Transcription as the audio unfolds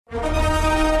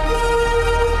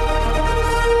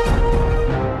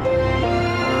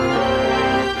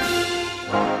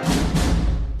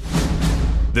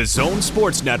The Zone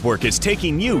Sports Network is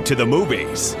taking you to the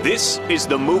movies. This is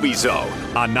the Movie Zone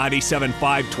on 97.5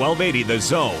 1280 The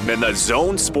Zone and the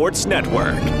Zone Sports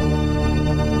Network.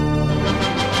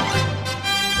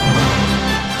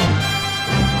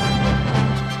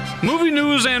 Movie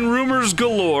news and rumors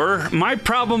galore. My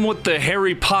problem with the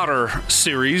Harry Potter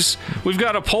series. We've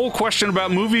got a poll question about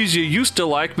movies you used to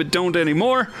like but don't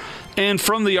anymore. And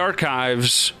from the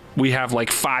archives, we have like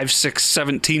 5, 6,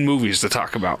 17 movies to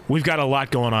talk about. We've got a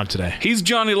lot going on today. He's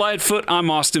Jonni Lightfoot.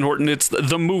 I'm Austin Horton. It's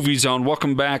the Movie Zone.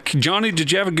 Welcome back. Jonni,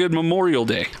 did you have a good Memorial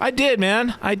Day? I did,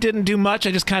 man. I didn't do much.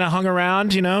 I just kind of hung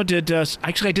around,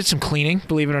 Actually, I did some cleaning,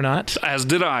 believe it or not. As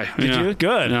did I. Did you?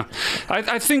 Good. Yeah.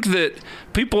 I think that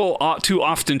people ought to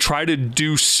often try to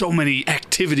do so many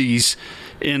activities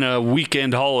in a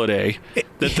weekend holiday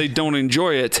that they don't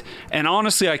enjoy it. And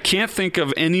honestly, I can't think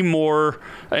of any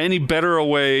better a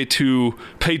way to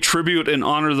pay tribute and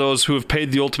honor those who have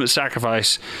paid the ultimate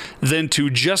sacrifice than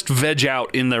to just veg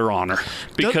out in their honor.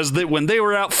 Because when they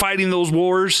were out fighting those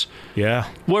wars,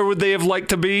 where would they have liked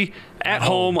to be? At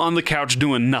home on the couch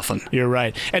doing nothing. You're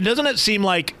right. And doesn't it seem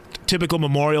like typical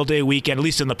Memorial Day weekend, at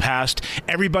least in the past,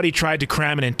 everybody tried to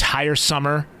cram an entire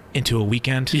summer into a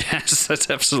weekend? Yes, that's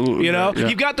absolutely right.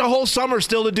 You've got the whole summer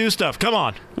still to do stuff. Come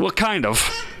on. Well, kind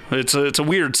of. It's a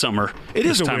weird summer. It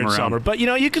is a weird summer, but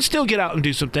you can still get out and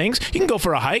do some things. You can go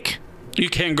for a hike. You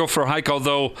can go for a hike,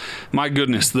 although, my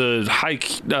goodness, the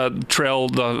hike trail,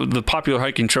 the popular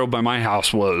hiking trail by my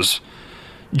house was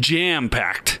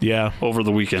jam-packed over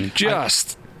the weekend.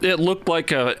 It looked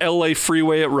like a LA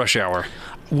freeway at rush hour.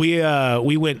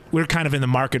 We're kind of in the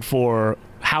market for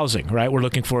housing, right? We're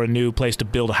looking for a new place to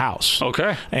build a house.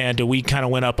 Okay. And we kind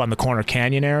of went up on the Corner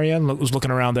Canyon area and was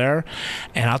looking around there.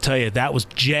 And I'll tell you, that was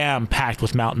jam-packed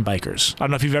with mountain bikers. I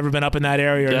don't know if you've ever been up in that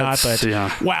area or not, but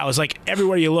wow, it's like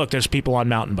everywhere you look, there's people on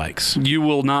mountain bikes. You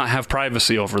will not have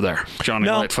privacy over there, Jonni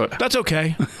Lightfoot. That's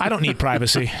okay. I don't need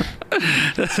privacy.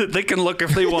 They can look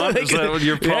if they want. Is that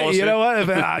your policy? You know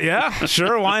what?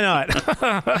 Sure, why not?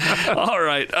 All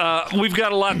right. We've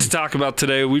got a lot to talk about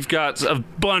today. We've got a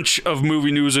bunch of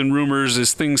movie news and rumors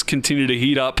as things continue to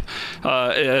heat up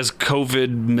as COVID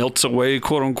melts away,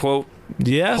 quote unquote.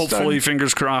 Yes. Hopefully,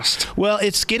 fingers crossed. Well,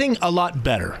 it's getting a lot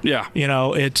better. Yeah.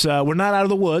 It's we're not out of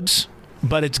the woods,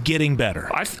 but it's getting better.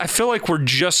 I feel like we're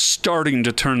just starting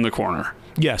to turn the corner.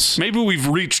 Yes. Maybe we've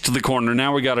reached the corner.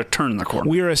 Now we got to turn the corner.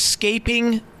 We're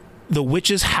escaping the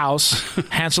witch's house.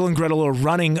 Hansel and Gretel are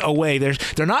running away.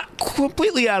 They're not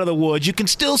completely out of the woods. You can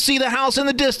still see the house in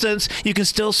the distance. You can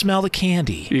still smell the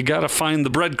candy. You got to find the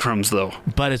breadcrumbs, though.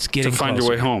 But it's getting closer. To find your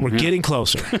way home. We're getting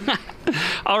closer.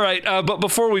 All right, but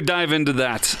before we dive into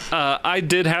that, I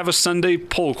did have a Sunday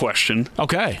poll question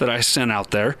that I sent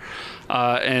out there.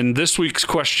 And this week's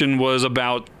question was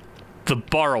about The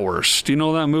Borrowers. Do you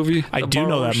know that movie? I do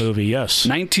know that movie, yes.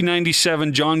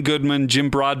 1997, John Goodman, Jim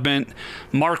Broadbent,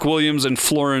 Mark Williams, and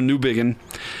Flora Newbigin.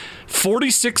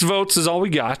 46 votes is all we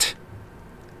got.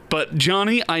 But,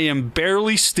 Jonni, I am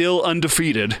barely still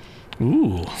undefeated.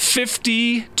 Ooh.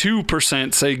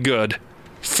 52% say good.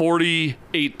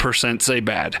 48% say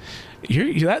bad.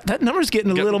 That number's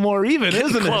getting a little more even,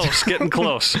 isn't it? Getting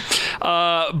close.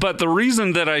 But the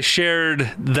reason that I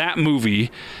shared that movie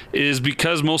is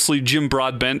because mostly Jim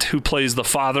Broadbent, who plays the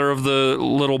father of the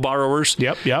little borrowers.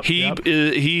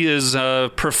 He is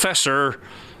Professor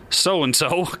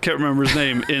so-and-so, can't remember his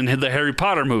name, in the Harry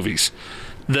Potter movies.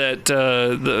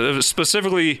 That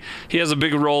specifically, he has a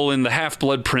big role in the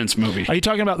Half-Blood Prince movie. Are you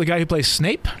talking about the guy who plays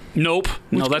Snape? Nope.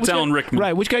 No, that's Alan Rickman.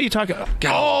 Right. Which guy are you talking about?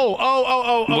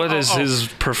 What is his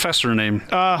professor name?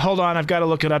 Hold on. I've got to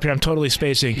look it up here. I'm totally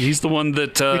spacing. He's the one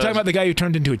that... You're talking about the guy who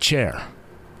turned into a chair.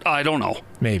 I don't know.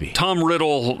 Maybe. Tom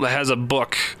Riddle has a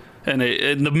book... And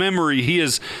the memory,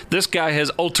 this guy has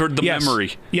altered the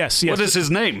memory. Yes. What is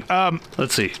his name?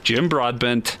 Let's see. Jim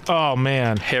Broadbent. Oh,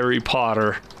 man. Harry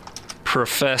Potter.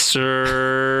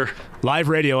 Professor... Live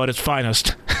radio at its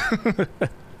finest.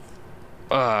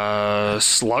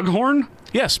 Slughorn?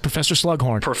 Yes, Professor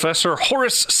Slughorn. Professor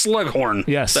Horace Slughorn.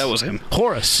 Yes. That was him.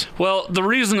 Horace. Well, the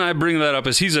reason I bring that up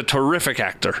is he's a terrific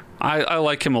actor. I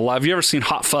like him a lot. Have you ever seen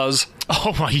Hot Fuzz?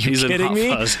 Oh, are you kidding me?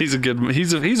 Fuzz. He's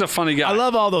a funny guy. I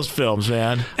love all those films,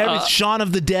 man. Shaun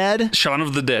of the Dead. Shaun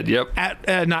of the Dead, yep. I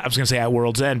was going to say At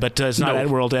World's End, but it's not At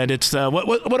World's End. It's, what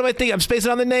do I think? I'm spacing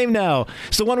on the name now.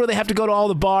 It's the one where they have to go to all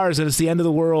the bars and it's the end of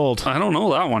the world. I don't know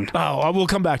that one. Oh, we'll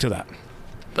come back to that.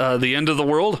 The End of the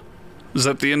World? Is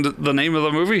that the name of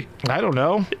the movie? I don't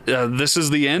know. This is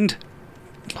the end?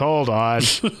 Hold on.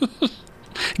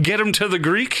 Get him to the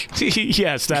Greek?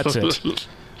 Yes, that's it.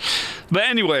 But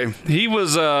anyway, he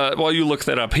was, while you look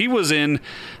that up, he was in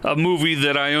a movie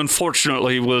that I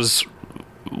unfortunately was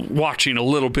watching a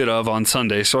little bit of on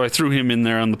Sunday, so I threw him in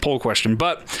there on the poll question.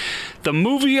 But the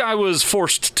movie I was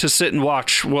forced to sit and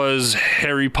watch was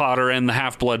Harry Potter and the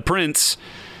Half-Blood Prince,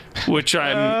 which if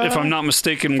I'm not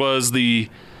mistaken, was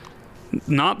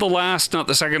not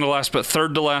the second to last, but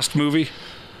third to last movie.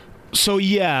 So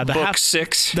yeah, book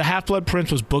 6. The Half-Blood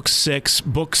Prince was book 6.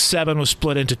 Book 7 was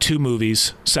split into 2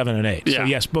 movies, 7 and 8. Yeah. So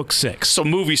yes, book 6. So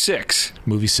movie 6.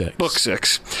 Movie 6. Book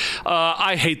 6.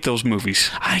 I hate those movies.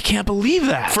 I can't believe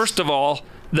that. First of all,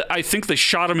 I think they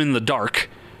shot them in the dark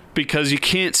because you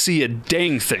can't see a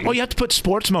dang thing. Well, you have to put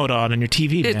sports mode on your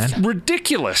TV, man. It's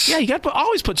ridiculous. Yeah, you got to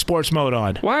always put sports mode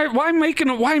on. Why making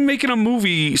a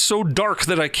movie so dark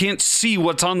that I can't see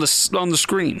what's on the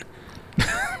screen?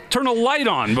 Turn a light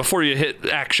on before you hit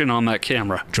action on that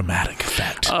camera. Dramatic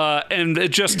effect. And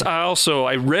it just,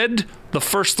 I read the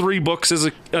first 3 books as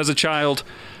a child,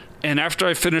 and after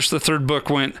I finished the 3rd book,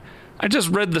 I just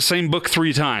read the same book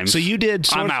 3 times. So you did.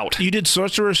 I'm out. You did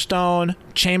Sorcerer's Stone,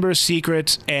 Chamber of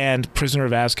Secrets, and Prisoner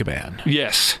of Azkaban.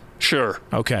 Yes, sure.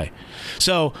 Okay,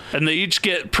 so and they each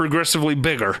get progressively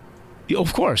bigger.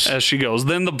 Of course. As she goes.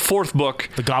 Then the 4th book,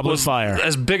 The Goblet of Fire,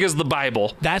 as big as the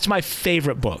Bible. That's my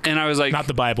favorite book. And I was like, not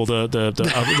the Bible, the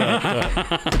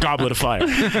Goblet of Fire.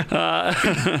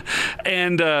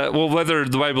 Whether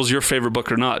the Bible's your favorite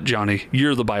book or not, Johnny,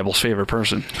 you're the Bible's favorite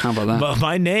person. How about that? But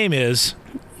my name is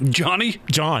Johnny?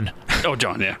 John. Oh,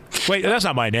 John, yeah. Wait, that's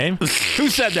not my name. Who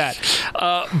said that?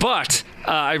 But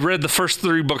I read the first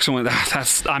 3 books and went,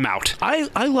 I'm out.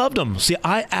 I loved them. See,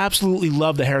 I absolutely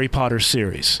love the Harry Potter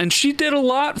series. And she did a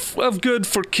lot of good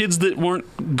for kids that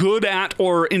weren't good at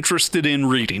or interested in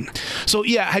reading. So,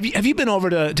 yeah, have you been over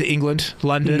to England,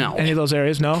 London, no. Any of those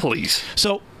areas? No? Please.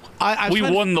 So, we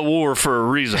won the war for a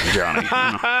reason, Johnny.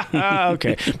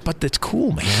 Okay. But that's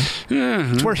cool, man.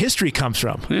 Yeah. It's where history comes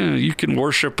from. Yeah, you can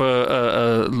worship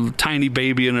a tiny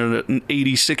baby and an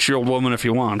 86-year-old woman if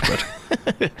you want,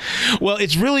 but... Well,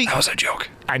 it's really... That was a joke.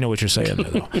 I know what you're saying,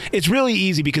 though. It's really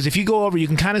easy because if you go over, you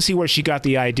can kind of see where she got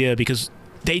the idea because...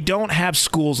 They don't have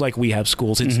schools like we have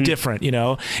schools. It's different, you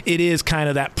know. It is kind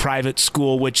of that private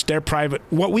school, which they're private...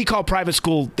 What we call private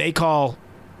school, they call...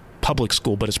 public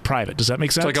school, but it's private. Does that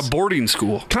make sense? It's like a boarding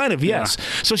school. Kind of, yes. Yeah.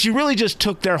 So she really just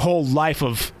took their whole life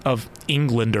of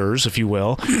Englanders, if you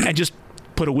will, and just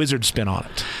put a wizard spin on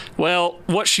it. Well,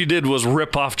 what she did was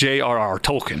rip off J.R.R.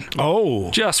 Tolkien.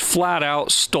 Oh. Just flat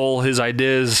out stole his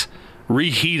ideas,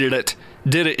 reheated it,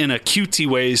 did it in a cutesy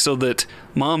way so that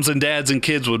moms and dads and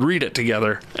kids would read it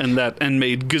together, and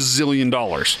made gazillion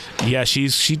dollars. Yeah, she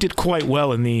did quite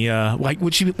well in the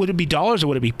would it be dollars or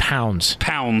would it be pounds?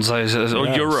 Pounds, or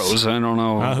euros. I don't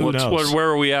know. Who knows? Where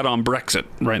are we at on Brexit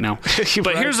right now?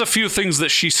 But here's a few things that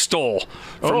she stole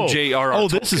from J.R.R. Oh,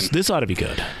 Tolkien. this ought to be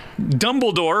good.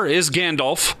 Dumbledore is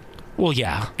Gandalf. Well,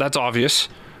 yeah, that's obvious.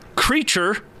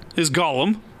 Creature is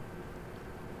Gollum.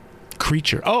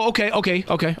 Creature. Oh, okay.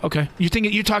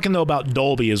 You're talking though about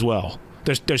Dolby as well.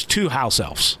 There's 2 house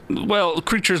elves. Well,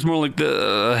 Creature's more like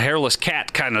the hairless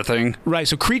cat kind of thing. Right.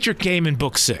 So Creature came in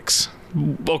book 6.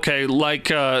 Okay, like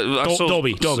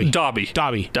Dobby.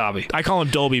 Dobby. I call him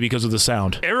Dolby because of the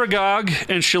sound. Aragog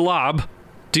and Shelob.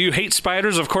 Do you hate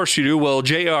spiders? Of course you do. Well,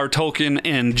 J.R. Tolkien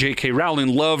and J.K. Rowling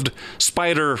loved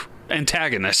spider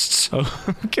antagonists.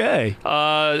 Okay.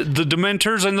 The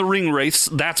Dementors and the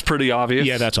Ringwraiths, that's pretty obvious.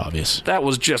 Yeah, that's obvious. That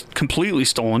was just completely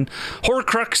stolen.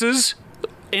 Horcruxes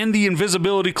and the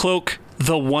invisibility cloak,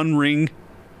 the One Ring,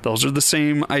 those are the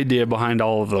same idea behind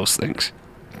all of those things.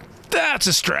 That's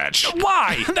a stretch.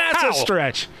 Why? That's a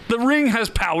stretch. The ring has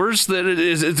powers that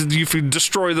if you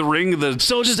destroy the ring, the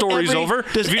story's over.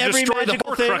 If you destroy the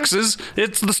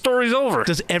Horcruxes, the story's over.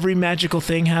 Does every magical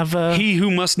thing have He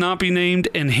who must not be named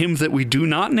and him that we do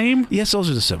not name? Yes, those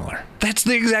are the similar. That's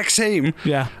the exact same.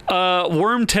 Yeah.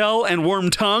 Wormtail and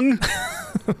Wormtongue.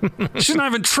 She's not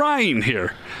even trying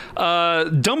here.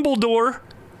 Dumbledore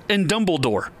and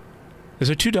Dumbledore. Is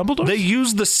there 2 Dumbledores? They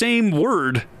use the same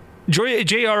word.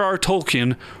 J.R.R.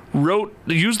 Tolkien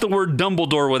used the word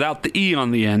Dumbledore without the E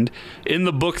on the end in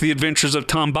the book The Adventures of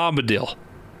Tom Bombadil.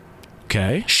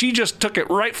 Okay. She just took it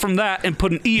right from that and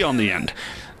put an E on the end.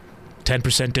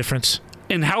 10% difference.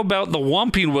 And how about the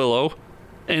Whomping Willow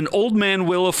and Old Man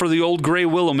Willow for the Old Grey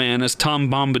Willow Man as Tom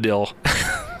Bombadil?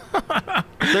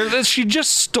 She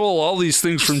just stole all these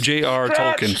things from J.R.R.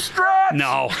 Tolkien.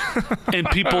 No. And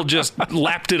people just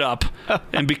lapped it up.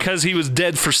 And because he was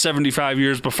dead for 75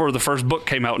 years before the first book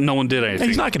came out, no one did anything.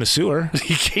 He's not going to sue her.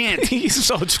 He can't.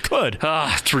 So it's good.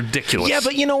 It's ridiculous. Yeah,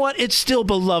 but you know what? It's still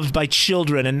beloved by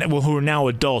children and who are now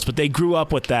adults, but they grew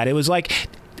up with that. It was like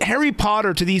Harry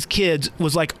Potter to these kids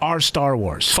was like our Star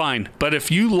Wars. Fine, but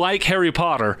if you like Harry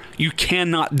Potter, you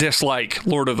cannot dislike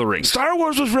Lord of the Rings. Star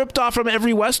Wars was ripped off from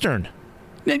every Western.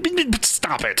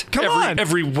 Stop it. Come on.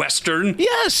 Every Western?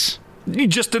 Yes. You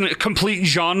just in a complete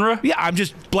genre? Yeah, I'm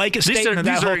just blanket statement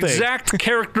These are exact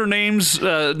character names,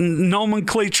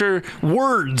 nomenclature,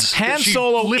 words. Han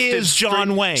Solo is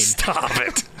John Wayne. Stop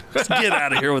it. Get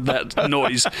out of here with that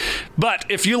noise. But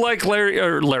if you like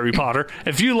Larry Potter,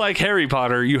 if you like Harry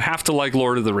Potter, you have to like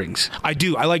Lord of the Rings. I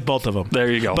do. I like both of them. There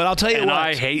you go. But I'll tell you what.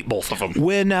 I hate both of them.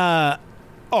 When, the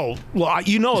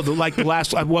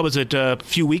last, what was it, a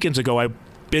few weekends ago, I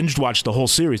binged watched the whole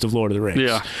series of Lord of the Rings.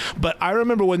 Yeah. But I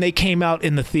remember when they came out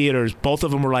in the theaters, both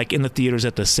of them were like in the theaters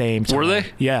at the same time. Were they?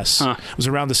 Yes. Huh. It was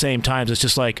around the same times. It's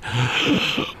just like,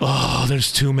 oh,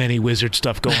 there's too many wizard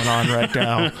stuff going on right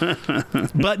now.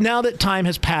 But now that time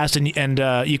has passed and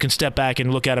you can step back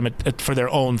and look at them for their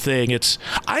own thing,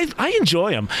 I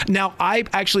enjoy them. Now, I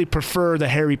actually prefer the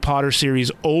Harry Potter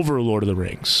series over Lord of the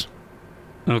Rings.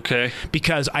 Okay.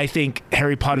 Because I think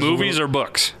Harry Potter... Movies or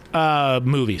books?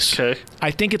 Movies. Okay.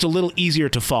 I think it's a little easier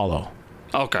to follow.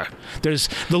 Okay. There's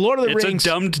the Lord of the Rings. It's a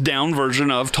dumbed down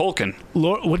version of Tolkien.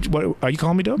 What are you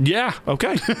calling me dumb? Yeah.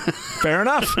 Okay. Fair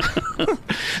enough.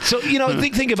 So,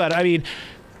 think about it. I mean,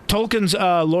 Tolkien's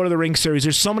Lord of the Rings series,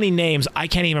 there's so many names, I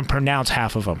can't even pronounce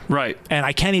half of them. Right. And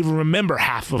I can't even remember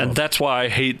half of them. And that's why I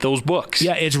hate those books.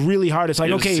 Yeah, it's really hard. It's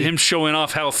like, okay. Him showing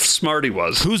off how smart he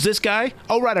was. Who's this guy?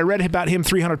 Oh, right. I read about him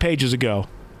 300 pages ago.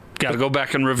 Got to go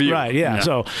back and review. Right, yeah.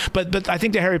 So, but I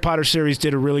think the Harry Potter series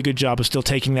did a really good job of still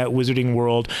taking that wizarding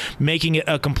world, making it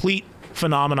a complete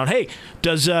phenomenon. Hey,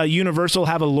 does Universal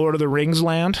have a Lord of the Rings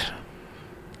land?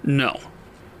 No.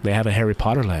 They have a Harry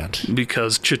Potter land.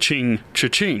 Because cha-ching,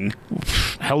 cha-ching.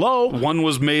 Hello? One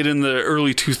was made in the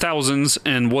early 2000s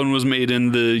and one was made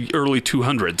in the early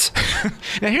 200s.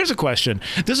 Now, here's a question.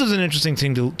 This is an interesting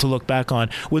thing to look back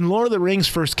on. When Lord of the Rings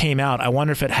first came out, I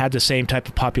wonder if it had the same type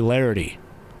of popularity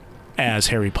as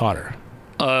Harry Potter.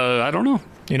 I don't know.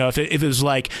 If it was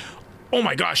like, oh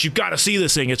my gosh, you've got to see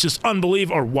this thing. It's just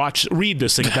unbelievable. Or read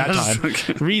this thing at that time.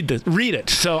 Okay. Read it.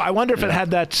 So I wonder if it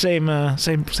had that same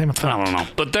effect. I don't know.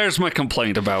 But there's my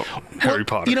complaint about Harry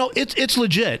Potter. It's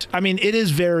legit. I mean, it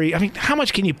is very. I mean, how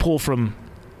much can you pull from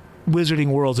Wizarding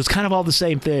Worlds? It's kind of all the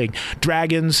same thing.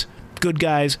 Dragons, good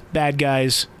guys, bad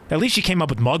guys. At least you came up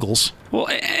with muggles. Well,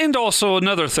 and also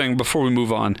another thing before we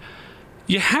move on.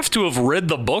 You have to have read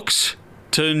the books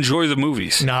to enjoy the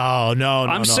movies. No.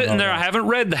 I'm sitting there. I haven't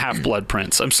read the Half-Blood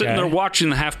Prince. I'm sitting there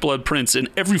watching the Half-Blood Prince, and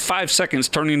every 5 seconds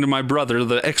turning to my brother,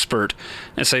 the expert,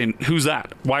 and saying, who's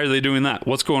that? Why are they doing that?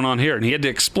 What's going on here? And he had to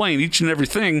explain each and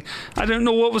everything. I didn't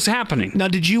know what was happening. Now,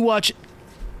 did you watch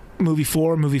movie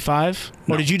 4, movie 5?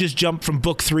 No. Or did you just jump from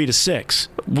book 3 to 6?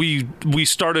 We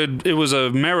started, it was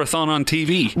a marathon on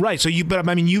TV. Right, so you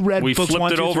read we books 1,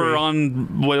 2, 3. We flipped it over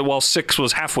on while 6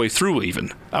 was halfway through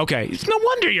even. Okay, no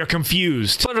wonder you're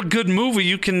confused. But a good movie,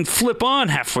 you can flip on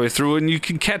halfway through and you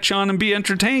can catch on and be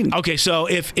entertained. Okay, so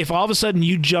if all of a sudden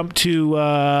you jump to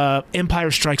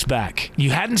Empire Strikes Back, you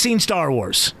hadn't seen Star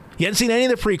Wars, you hadn't seen any of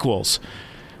the prequels,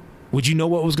 would you know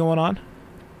what was going on?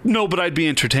 No, but I'd be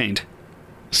entertained.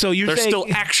 So you're There's saying, still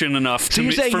action enough for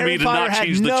Harry me to Potter not had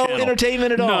change the no channel.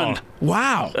 Entertainment at all. None.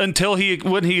 Wow. Until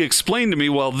when he explained to me,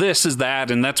 well, this is that,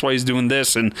 and that's why he's doing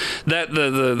this, and that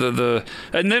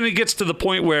and then it gets to the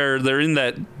point where they're in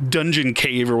that dungeon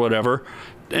cave or whatever,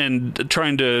 and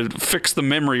trying to fix the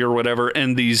memory or whatever,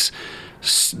 and these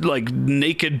like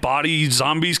naked body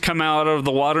zombies come out of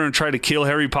the water and try to kill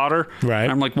Harry Potter. Right.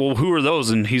 And I'm like, well, who are those?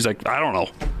 And he's like, I don't know.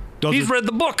 He's read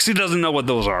the books. He doesn't know what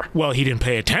those are. Well, he didn't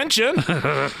pay attention.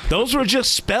 Those were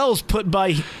just spells put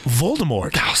by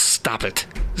Voldemort. Oh, stop it.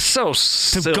 So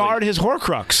silly. To guard his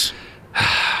Horcrux.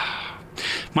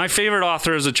 My favorite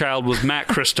author as a child was Matt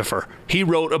Christopher. He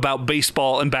wrote about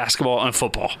baseball and basketball and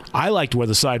football. I liked Where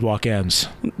the Sidewalk Ends.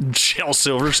 Shel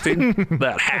Silverstein,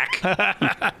 that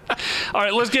hack. All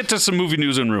right, let's get to some movie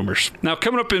news and rumors. Now,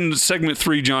 coming up in segment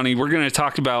 3, Johnny, we're going to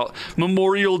talk about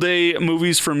Memorial Day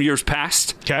movies from years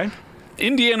past. Okay.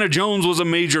 Indiana Jones was a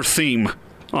major theme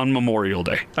on Memorial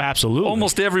Day. Absolutely.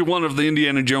 Almost every one of the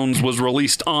Indiana Jones was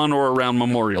released on or around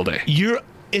Memorial Day.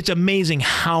 It's amazing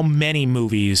how many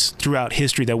movies throughout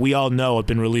history that we all know have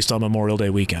been released on Memorial Day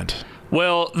weekend.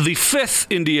 Well, the 5th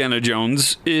Indiana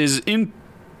Jones is in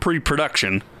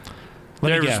pre-production.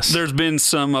 Let me guess. There's been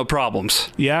some problems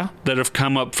that have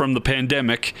come up from the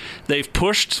pandemic. They've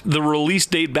pushed the release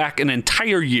date back an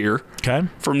entire year,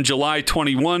 from July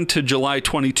 21 to July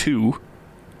 22.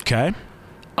 Okay.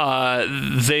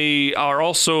 They are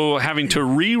also having to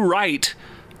rewrite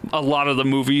a lot of the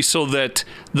movie so that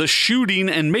the shooting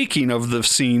and making of the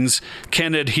scenes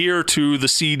can adhere to the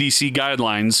CDC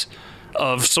guidelines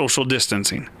of social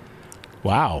distancing.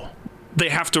 Wow. They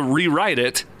have to rewrite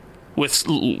it with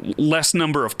less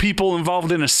number of people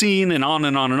involved in a scene and on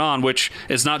and on and on, which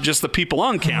is not just the people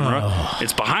on camera.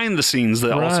 It's behind the scenes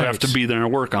that also have to be there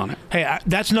and work on it. Hey,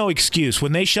 that's no excuse.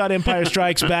 When they shot Empire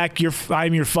Strikes Back,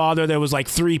 I'm Your Father, there was like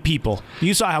 3 people.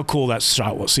 You saw how cool that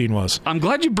scene was. I'm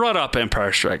glad you brought up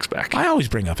Empire Strikes Back. I always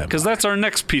bring up Empire. Because that's our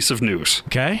next piece of news.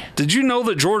 Okay. Did you know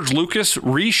that George Lucas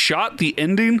reshot the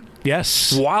ending?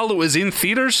 Yes. While it was in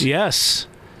theaters? Yes.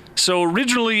 So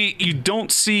originally, you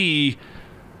don't see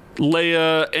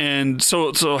Leia, and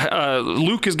so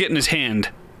Luke is getting his hand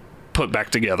put back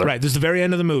together. Right, this is the very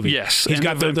end of the movie. Yes. He's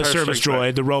got the service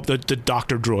droid, the rope, the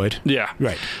doctor droid. Yeah.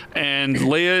 Right. And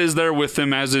Leia is there with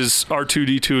him, as is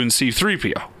R2-D2 and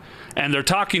C-3PO. And they're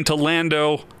talking to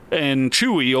Lando and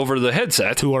Chewie over the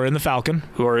headset. Who are in the Falcon.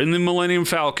 Who are in the Millennium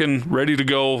Falcon, ready to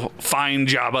go find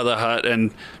Jabba the Hutt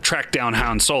and track down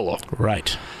Han Solo.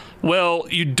 Right. Well,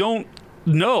 you don't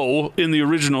know in the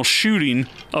original shooting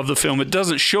of the film, it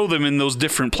doesn't show them in those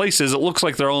different places. It looks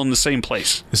like they're all in the same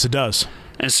place. Yes, it does.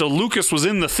 And so Lucas was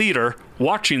in the theater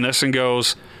watching this and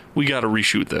goes, we got to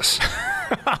reshoot this.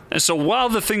 And so while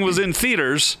the thing was in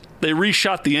theaters, they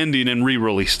reshot the ending and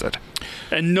re-released it.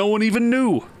 And no one even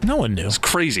knew. No one knew. It's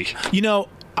crazy. You know,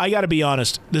 I got to be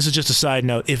honest, this is just a side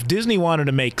note. If Disney wanted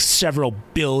to make several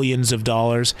billions of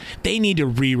dollars, they need to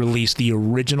re-release the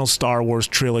original Star Wars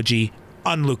trilogy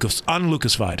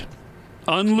unLucasified.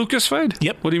 Unlucasified?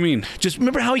 Yep. What do you mean? Just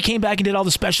remember how he came back and did all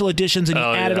the special editions and he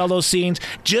added all those scenes?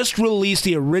 Just release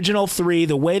the original 3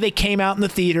 the way they came out in the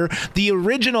theater, the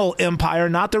original Empire,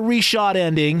 not the reshot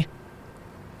ending.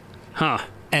 Huh.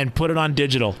 And put it on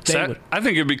digital. I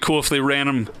think it'd be cool if they ran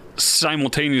them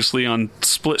simultaneously on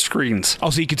split screens.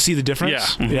 Oh, so you could see the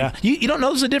difference? Yeah. Mm-hmm. Yeah. You don't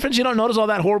notice the difference? You don't notice all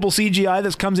that horrible CGI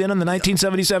that comes in the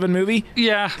 1977 movie?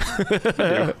 Yeah.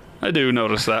 I do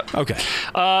notice that. Okay.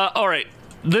 All right.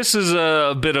 This is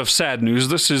a bit of sad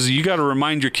news. You got to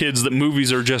remind your kids that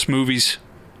movies are just movies.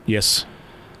 Yes.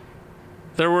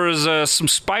 There was some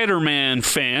Spider-Man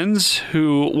fans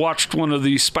who watched one of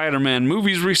the Spider-Man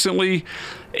movies recently.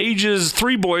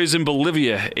 3 boys in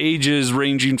Bolivia, ages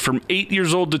ranging from 8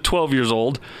 years old to 12 years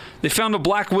old. They found a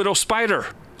black widow spider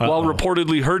while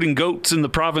reportedly herding goats in the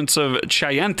province of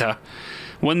Chayanta.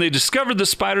 When they discovered the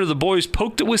spider, the boys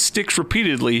poked it with sticks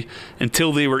repeatedly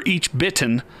until they were each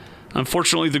bitten.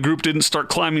 Unfortunately, the group didn't start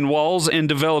climbing walls and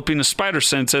developing a spider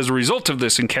sense as a result of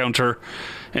this encounter.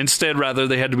 Instead, rather,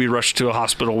 they had to be rushed to a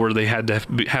hospital where they had to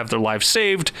have their lives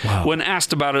saved. Wow. When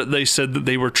asked about it, they said that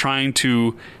they were trying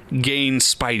to gain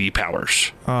Spidey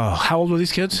powers. Oh, how old were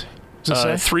these kids?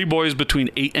 3 boys between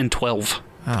 8 and 12.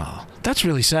 Oh, that's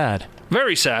really sad.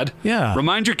 Very sad. Yeah.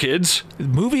 Remind your kids.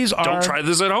 Movies are... Don't try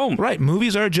this at home. Right.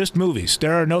 Movies are just movies.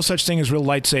 There are no such thing as real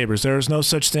lightsabers. There is no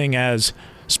such thing as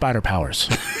spider powers.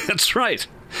 That's right.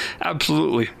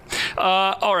 Absolutely.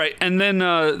 All right. And then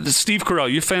Steve Carell.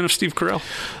 You a fan of Steve Carell?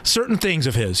 Certain things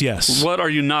of his, yes. What are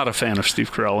you not a fan of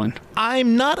Steve Carell in?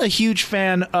 I'm not a huge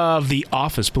fan of The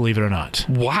Office, believe it or not.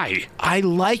 Why? I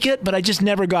like it, but I just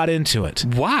never got into it.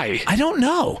 Why? I don't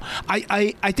know.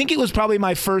 I think it was probably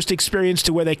my first experience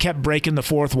to where they kept breaking the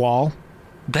fourth wall.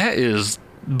 That is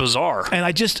bizarre. And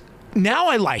I just... Now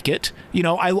I like it. You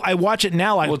know, I watch it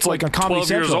now. It's like on Comedy 12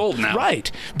 Central. years old now.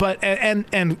 Right. But, and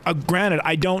granted,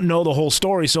 I don't know the whole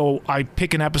story, so I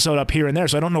pick an episode up here and there,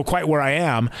 so I don't know quite where I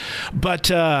am. But,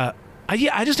 I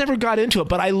just never got into it.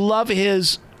 But I love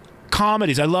his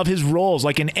comedies. I love his roles,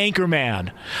 like in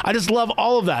Anchorman. I just love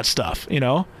all of that stuff, you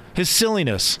know? His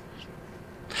silliness.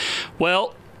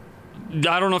 Well...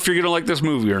 I don't know if you're going to like this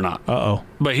movie or not. Uh-oh.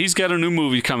 But he's got a new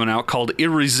movie coming out called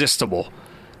Irresistible.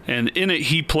 And in it,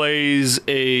 he plays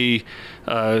a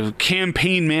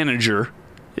campaign manager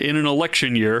in an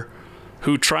election year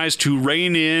who tries to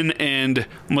rein in and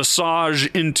massage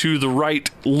into the right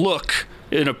look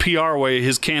in a PR way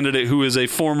his candidate, who is a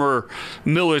former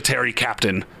military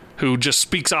captain who just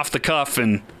speaks off the cuff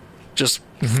and just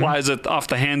flies it off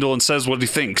the handle and says what he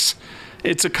thinks.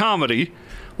 It's a comedy.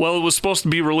 Well, it was supposed to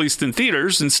be released in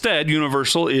theaters. Instead,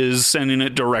 Universal is sending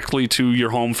it directly to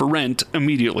your home for rent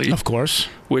immediately. Of course.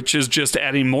 Which is just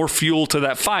adding more fuel to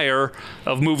that fire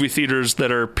of movie theaters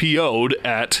that are PO'd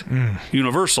at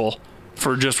Universal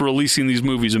for just releasing these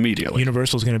movies immediately.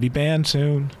 Universal's going to be banned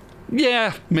soon.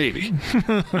 Yeah, maybe.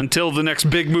 Until the next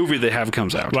big movie they have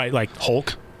comes out. Right, like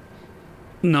Hulk?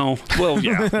 No. Well,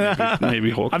 yeah,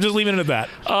 maybe Hulk. I'm just leaving it at that.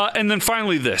 And then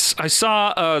finally this. I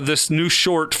saw this new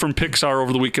short from Pixar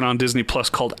over the weekend on Disney Plus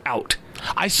called Out.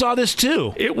 I saw this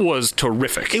too. It was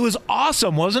terrific. It was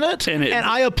awesome, wasn't it? And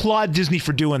I applaud Disney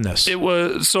for doing this. It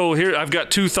was. So here, I've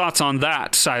got two thoughts on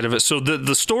that side of it. So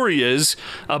the story is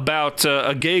about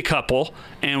a gay couple,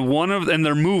 and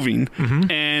they're moving,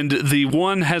 and the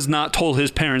one has not told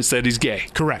his parents that he's gay.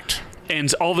 Correct.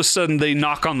 And all of a sudden, they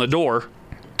knock on the door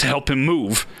to help him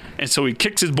move. And so he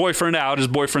kicks his boyfriend out. His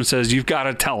boyfriend says, "You've got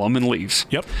to tell him," and leaves.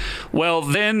 Yep. Well,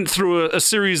 then through a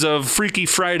series of Freaky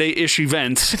Friday-ish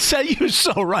events... You're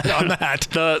so right on that.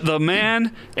 the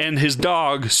man and his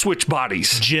dog switch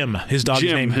bodies. Jim. His dog's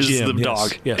name is Jim. The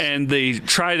dog. Yes. And they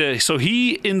try to... So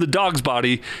he, in the dog's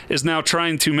body, is now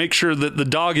trying to make sure that the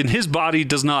dog in his body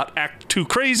does not act too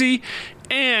crazy,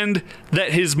 and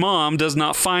that his mom does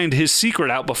not find his secret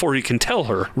out before he can tell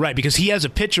her. Right, because he has a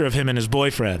picture of him and his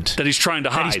boyfriend that he's trying to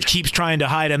hide. He keeps trying to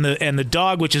hide, and the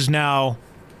dog, which is now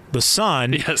the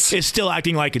son, is still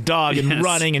acting like a dog and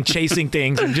running and chasing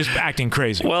things and just acting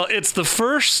crazy. Well, it's the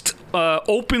first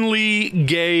openly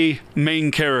gay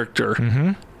main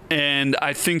character. And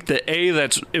I think that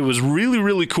it was really,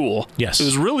 really cool. Yes. It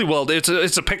was really well. It's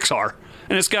a Pixar,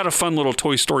 and it's got a fun little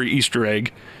Toy Story Easter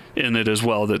egg in it as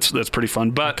well. That's pretty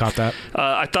fun. But I caught that.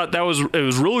 I thought it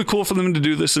was really cool for them to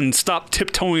do this and stop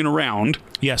tiptoeing around.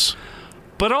 Yes.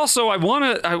 But also,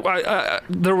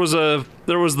 there was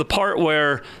the part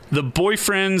where the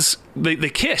boyfriends they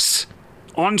kiss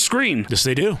on screen. Yes,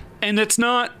 they do. And it's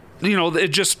not, it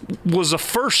just was a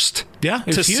first. Yeah,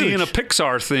 to see in a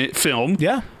Pixar film.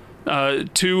 Yeah.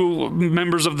 Two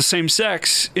members of the same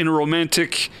sex in a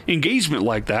romantic engagement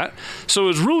like that. So it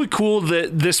was really cool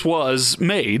that this was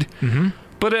made.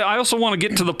 But I also want to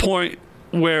get to the point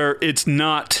where it's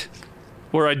not,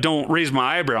 where I don't raise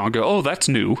my eyebrow and go, "Oh, that's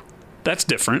new. That's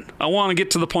different." I want to get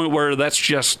to the point where that's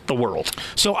just the world.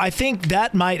 So I think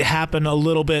that might happen a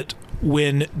little bit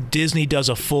when Disney does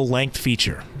a full-length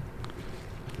feature.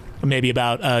 Maybe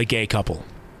about a gay couple.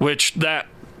 Which that...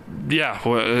 Yeah,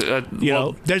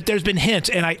 there's been hints,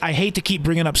 and I hate to keep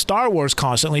bringing up Star Wars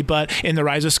constantly, but in The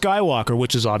Rise of Skywalker,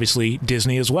 which is obviously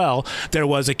Disney as well, there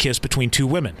was a kiss between two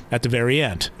women at the very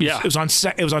end. Yeah, it was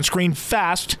on screen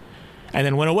fast, and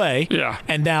then went away. Yeah,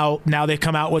 and now they've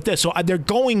come out with this, so they're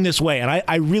going this way, and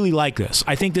I really like this.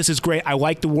 I think this is great. I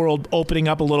like the world opening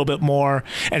up a little bit more,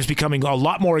 and it's becoming a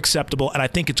lot more acceptable, and I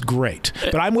think it's great.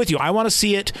 But I'm with you. I want to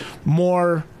see it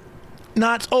more.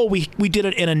 Not, we did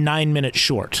it in a 9-minute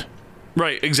short.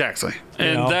 Right, exactly.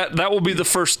 And that will be the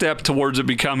first step towards it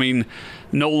becoming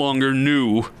no longer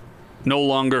new, no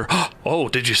longer, "Oh,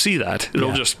 did you see that?"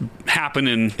 It'll just happen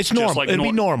in... It's normal. It'll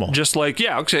be normal. Just like,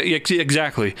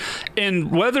 exactly. And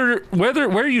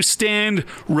where you stand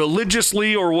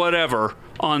religiously or whatever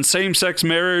on same-sex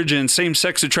marriage and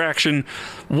same-sex attraction,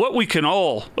 what we can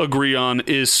all agree on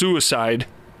is suicide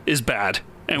is bad.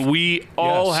 And we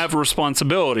all have a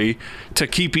responsibility to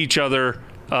keep each other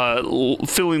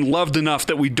feeling loved enough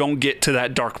that we don't get to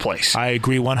that dark place. I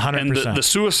agree 100%. And the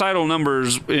suicidal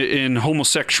numbers in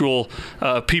homosexual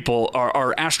people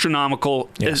are astronomical.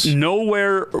 Yes. It's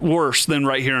nowhere worse than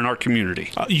right here in our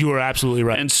community. You are absolutely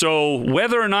right. And so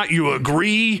whether or not you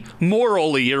agree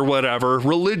morally or whatever,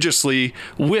 religiously,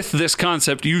 with this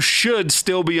concept, you should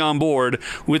still be on board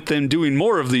with them doing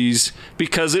more of these,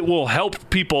 because it will help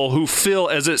people who feel,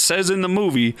 as it says in the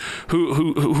movie,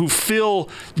 who feel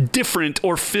different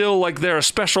or feel like they're a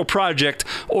special project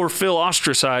or feel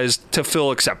ostracized, to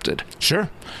feel accepted. Sure.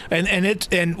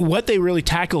 And what they really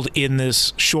tackled in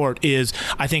this short is,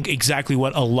 I think, exactly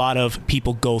what a lot of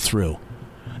people go through.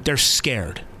 They're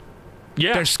scared.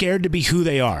 Yeah. They're scared to be who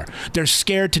they are. They're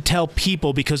scared to tell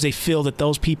people because they feel that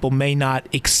those people may not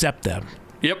accept them.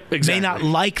 Yep, exactly. May not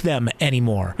like them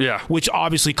anymore. Yeah. Which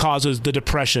obviously causes the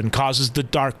depression, causes the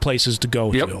dark places to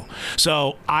go to.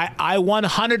 So I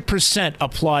 100%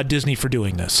 applaud Disney for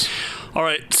doing this. All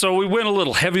right, so we went a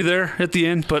little heavy there at the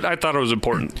end, but I thought it was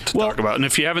important to talk about. And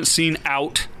if you haven't seen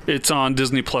Out, it's on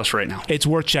Disney Plus right now. It's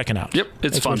worth checking out. Yep,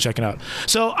 it's fun. Worth checking out.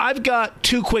 So I've got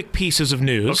two quick pieces of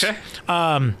news. Okay.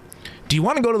 Do you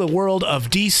want to go to the world of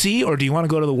DC or do you want to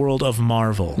go to the world of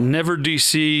Marvel? Never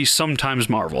DC, sometimes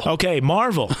Marvel. Okay,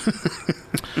 Marvel.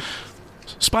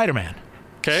 Spider-Man.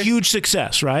 Okay. Huge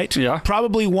success, right? Yeah.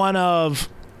 Probably one of,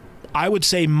 I would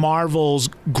say, Marvel's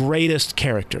greatest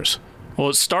characters.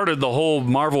 Well, it started the whole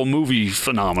Marvel movie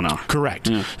phenomena. Correct.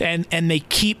 Yeah. And they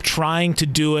keep trying to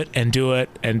do it and do it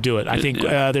and do it. I think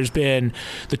there's been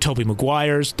the Tobey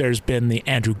Maguires, there's been the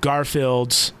Andrew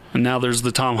Garfields. And now there's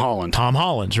the Tom Holland. Tom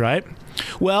Hollands, right?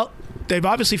 Well, they've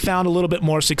obviously found a little bit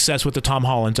more success with the Tom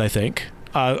Hollands, I think.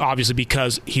 Obviously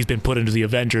because he's been put into the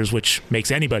Avengers, which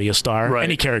makes anybody a star,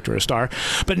 any character a star.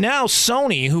 But now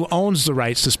Sony, who owns the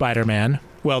rights to Spider-Man,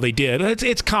 Well, they did.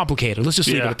 It's complicated. Let's just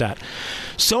leave it at that.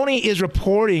 Sony is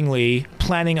reportedly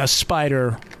planning a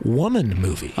Spider-Woman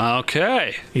movie.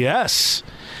 Okay. Yes.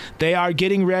 They are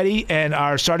getting ready and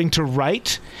are starting to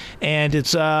write, and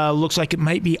it looks like it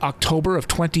might be October of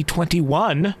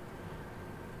 2021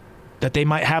 that they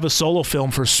might have a solo film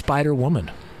for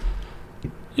Spider-Woman.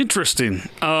 Interesting.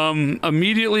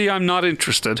 Immediately, I'm not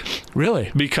interested.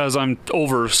 Really? Because I'm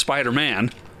over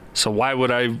Spider-Man. So why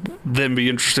would I then be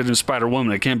interested in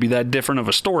Spider-Woman? It can't be that different of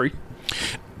a story.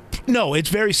 No, it's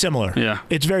very similar. Yeah.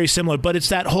 It's very similar, but it's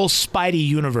that whole Spidey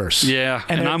universe. Yeah,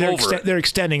 and I'm over it. They're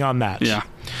extending on that. Yeah.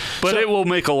 But it will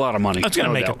make a lot of money. It's going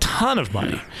to make a ton of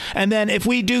money. Yeah. And then if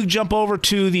we do jump over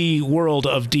to the world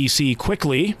of DC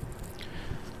quickly,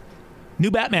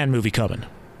 new Batman movie coming.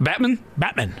 Batman?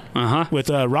 Uh-huh. With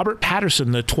Robert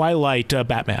Pattinson, the Twilight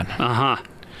Batman. Uh-huh.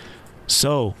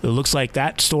 So it looks like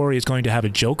that story is going to have a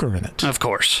Joker in it. Of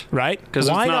course. Right? Because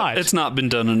why not? It's not been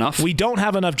done enough. We don't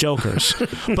have enough Jokers.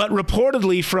 But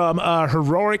reportedly from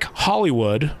Heroic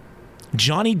Hollywood,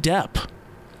 Johnny Depp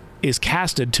is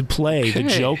casted to play the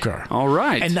Joker. All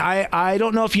right. And I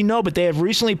don't know if you know, but they have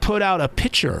recently put out a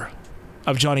picture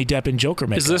of Johnny Depp in Joker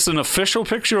makeup. Is this an official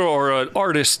picture or an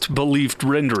artist-believed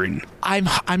rendering? I'm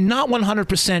not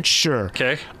 100% sure.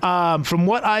 Okay. From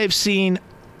what I have seen,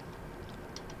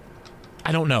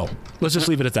 I don't know. Let's just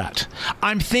leave it at that.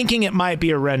 I'm thinking it might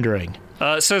be a rendering.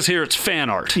 It says here it's fan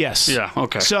art. Yes. Yeah,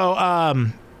 okay. So,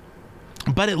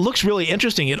 but it looks really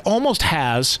interesting. It almost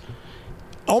has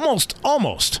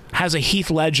a Heath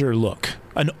Ledger look,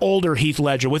 an older Heath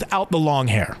Ledger without the long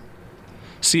hair.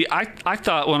 See, I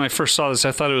thought when I first saw this,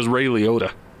 I thought it was Ray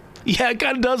Liotta. Yeah, it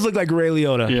kind of does look like Ray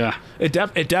Liotta. Yeah. It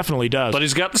definitely does. But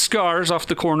he's got the scars off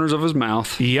the corners of his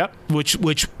mouth. Yep,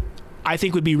 which I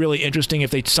think would be really interesting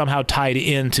if they somehow tied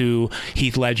into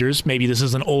Heath Ledger's. Maybe this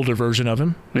is an older version of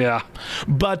him. Yeah.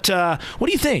 But what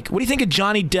do you think? What do you think of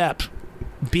Johnny Depp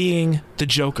being the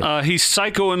Joker? He's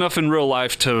psycho enough in real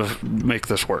life to make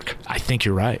this work. I think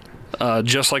you're right.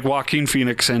 Just like Joaquin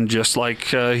Phoenix and just like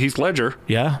Heath Ledger.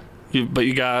 Yeah. But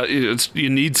you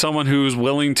need someone who's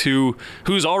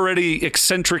already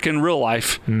eccentric in real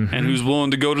life and who's willing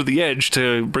to go to the edge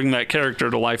to bring that character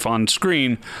to life on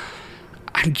screen.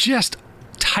 I'm just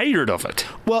tired of it.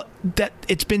 Well,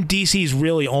 it's been DC's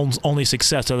really only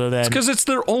success other than... It's because it's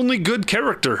their only good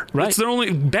character. Right. It's their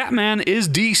only... Batman is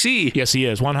DC. Yes, he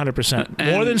is,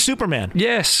 100%. More than Superman.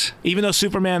 Yes. Even though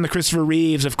Superman, the Christopher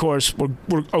Reeves, of course,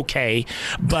 were okay.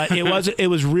 But it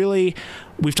was really...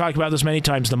 We've talked about this many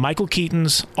times. The Michael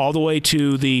Keatons all the way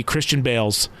to the Christian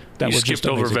Bales. You skipped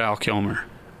over Val Kilmer.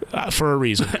 For a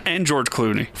reason. And George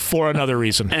Clooney. For another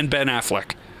reason. And Ben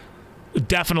Affleck.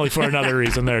 Definitely for another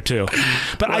reason there too.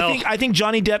 But well, I think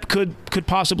Johnny Depp could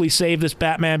possibly save this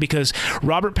Batman because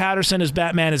Robert Pattinson as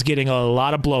Batman is getting a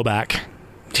lot of blowback.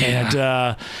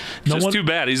 Yeah. And too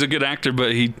bad. He's a good actor,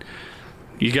 but you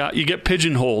get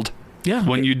pigeonholed. Yeah.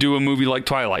 When you do a movie like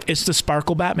Twilight. It's the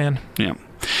sparkle Batman. Yeah.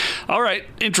 All right.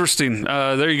 Interesting.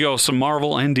 There you go. Some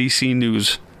Marvel and DC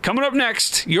news. Coming up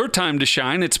next, your time to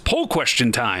shine. It's poll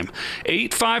question time.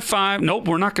 855. Nope,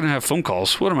 we're not going to have phone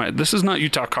calls. What am I? This is not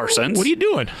Utah Car Sense. What are you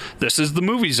doing? This is the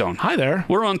Movie Zone. Hi there.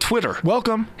 We're on Twitter.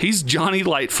 Welcome. He's Jonni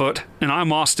Lightfoot, and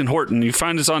I'm Austin Horton. You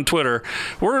find us on Twitter.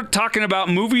 We're talking about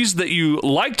movies that you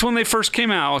liked when they first came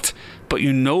out, but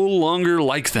you no longer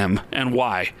like them, and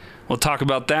why. We'll talk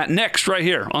about that next right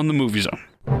here on the Movie Zone.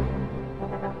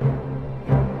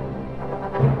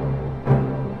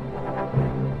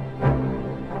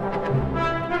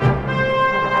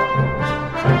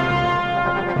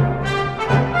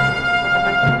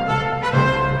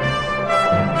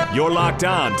 You're locked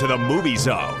on to the Movie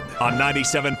Zone on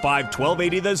 97.5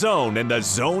 1280 The Zone and the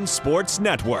Zone Sports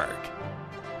Network.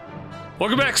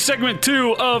 Welcome back. Segment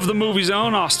 2 of the Movie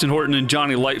Zone. Austin Horton and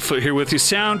Jonni Lightfoot here with you.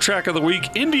 Soundtrack of the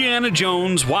week, Indiana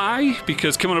Jones. Why?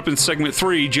 Because coming up in segment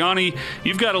 3, Jonni,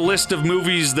 you've got a list of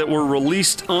movies that were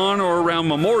released on or around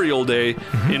Memorial Day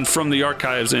and from the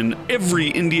archives, and every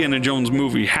Indiana Jones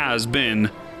movie has been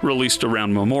released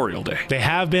around Memorial Day. They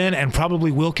have been and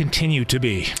probably will continue to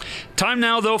be. Time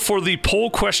now, though, for the poll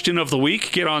question of the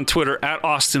week. Get on Twitter at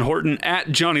Austin Horton, at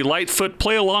Jonni Lightfoot.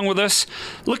 Play along with us.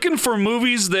 Looking for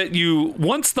movies that you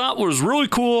once thought was really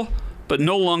cool, but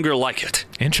no longer like it.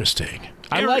 Interesting.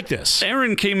 I like this.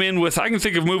 Aaron came in with, I can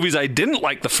think of movies I didn't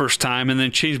like the first time and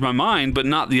then changed my mind, but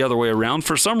not the other way around.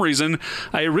 For some reason,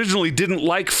 I originally didn't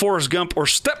like Forrest Gump or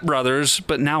Step Brothers,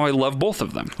 but now I love both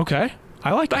of them. Okay.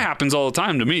 I like that. That happens all the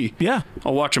time to me. Yeah.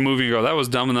 I'll watch a movie and go, that was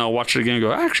dumb, and then I'll watch it again and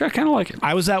go, actually, I kind of like it.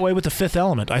 I was that way with The Fifth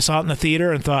Element. I saw it in the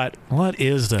theater and thought, what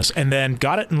is this? And then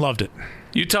got it and loved it.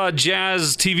 Utah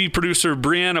Jazz TV producer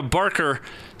Brianna Barker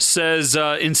says,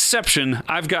 Inception,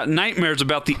 I've got nightmares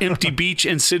about the empty beach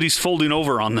and cities folding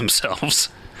over on themselves.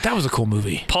 That was a cool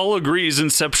movie. Paul agrees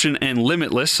Inception and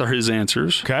Limitless are his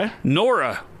answers. Okay.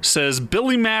 Nora says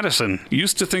Billy Madison.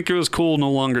 Used to think it was cool, no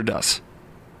longer does.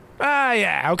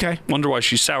 Yeah, okay. Wonder why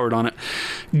she soured on it.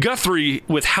 Guthrie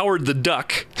with Howard the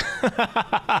Duck.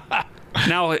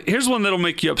 Now, here's one that'll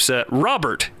make you upset.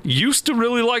 Robert used to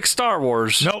really like Star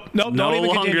Wars. Nope. No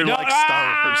longer likes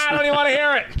Star Wars. I don't even want to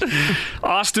hear it.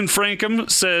 Austin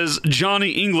Frankham says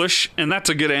Johnny English, and that's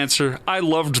a good answer. I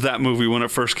loved that movie when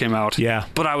it first came out. Yeah.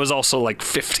 But I was also like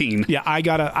 15. Yeah,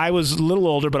 I was a little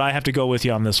older, but I have to go with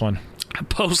you on this one.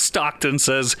 Post Stockton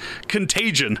says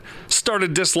Contagion.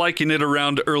 Started disliking it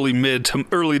around early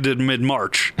to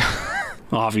mid-March.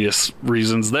 Obvious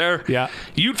reasons there. Yeah.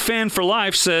 Ute Fan for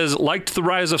Life says liked The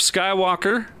Rise of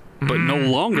Skywalker, but no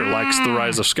longer likes The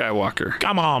Rise of Skywalker.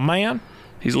 Come on, man.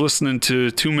 He's listening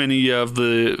to too many of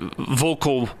the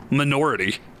vocal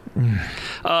minority.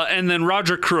 And then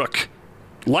Roger Crook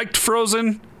liked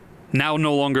Frozen, now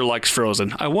no longer likes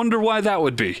Frozen. I wonder why that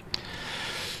would be.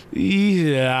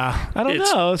 Yeah, I don't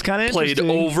know. It's kind of played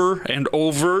over and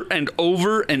over and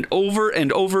over and over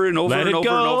and over and over and over and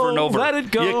over and over. Let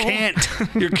it go. You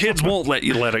can't. Your kids won't let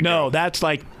you let it go. No,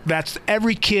 go. that's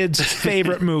every kid's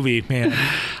favorite movie, man.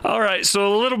 All right,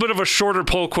 so a little bit of a shorter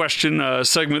poll question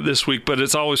segment this week, but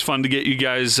it's always fun to get you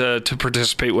guys to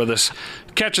participate with us.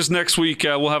 Catch us next week.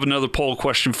 We'll have another poll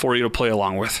question for you to play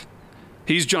along with.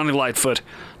 He's Jonni Lightfoot.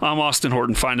 I'm Austin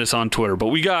Horton. Find us on Twitter. But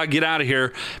we got to get out of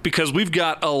here because we've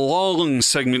got a long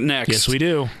segment next. Yes, we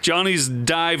do. Johnny's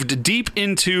dived deep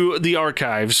into the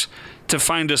archives to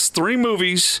find us 3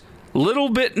 movies, little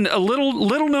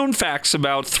known facts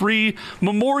about 3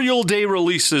 Memorial Day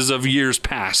releases of years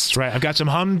past. That's right. I've got some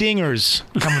humdingers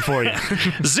coming for you.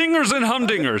 Zingers and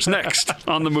humdingers next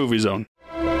on the Movie Zone.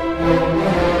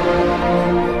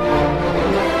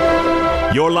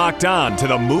 You're locked on to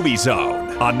the Movie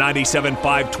Zone on 97.5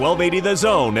 1280 The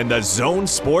Zone and the Zone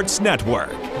Sports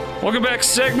Network. Welcome back.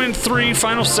 Segment 3,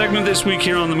 final segment this week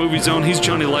here on the Movie Zone. He's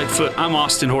Jonni Lightfoot. I'm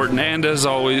Austin Horton. And as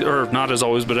always, or not as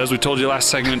always, but as we told you last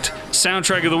segment,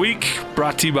 Soundtrack of the Week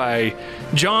brought to you by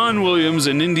John Williams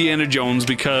and Indiana Jones,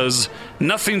 because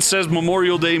nothing says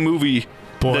Memorial Day movie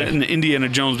than Indiana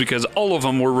Jones, because all of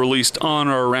them were released on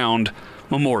or around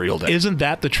Memorial Day. Isn't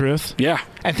that the truth? Yeah,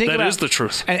 and that is the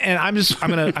truth. And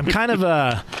I'm kind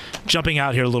of jumping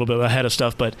out here a little bit ahead of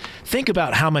stuff, but think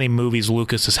about how many movies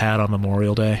Lucas has had on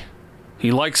Memorial Day.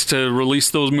 He likes to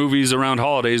release those movies around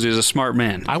holidays. He's a smart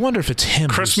man. I wonder if it's him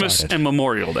Christmas and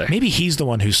Memorial Day. Maybe he's the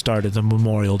one who started the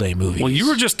Memorial Day movies. Well, you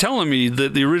were just telling me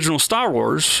that the original Star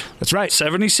Wars, that's right,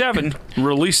 77,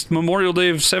 released Memorial Day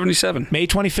of 77. May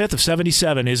 25th of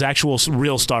 77 is actual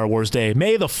real Star Wars Day.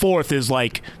 May the 4th is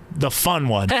like the fun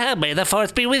one. May the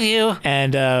 4th be with you.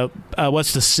 And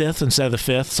what's the Sith instead of the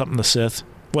 5th? Something the Sith.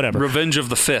 Whatever. Revenge of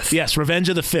the 5th. Yes, Revenge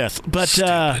of the 5th. But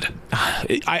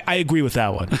I agree with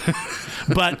that one.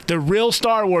 But the real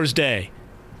Star Wars Day,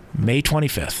 May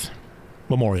 25th,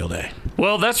 Memorial Day.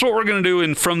 Well, that's what we're going to do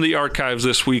in From the Archives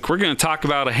this week. We're going to talk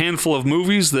about a handful of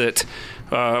movies that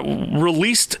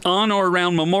released on or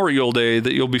around Memorial Day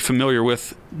that you'll be familiar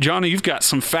with. Johnny, you've got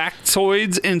some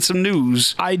factoids and some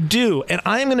news. I do, and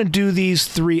I'm going to do these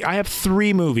 3. I have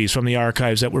 3 movies from the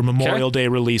archives that were Memorial Day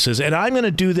releases, and I'm going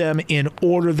to do them in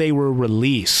order they were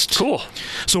released. Cool.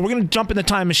 So we're going to jump in the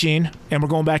time machine, and we're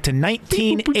going back to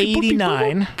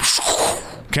 1989.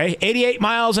 Okay, 88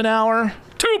 miles an hour.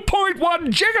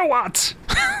 2.1 gigawatts.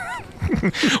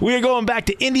 We are going back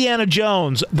to Indiana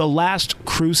Jones, The Last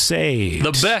Crusade.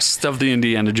 The best of the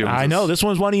Indiana Jones. I know. This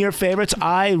one's one of your favorites.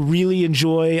 I really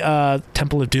enjoy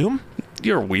Temple of Doom.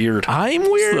 You're weird. I'm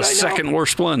weird. It's the second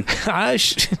worst one.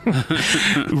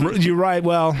 You're right.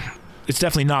 Well, it's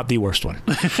definitely not the worst one.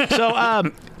 So,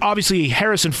 obviously,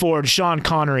 Harrison Ford, Sean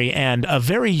Connery, and a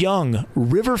very young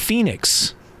River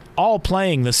Phoenix, all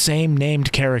playing the same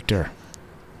named character.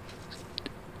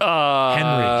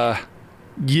 Henry.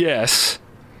 Yes,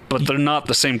 but they're not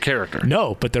the same character.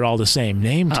 No, but they're all the same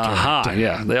named character.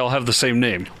 Yeah, they all have the same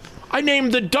name. I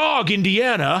named the dog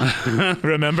Indiana.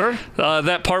 Remember?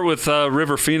 That part with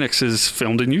River Phoenix is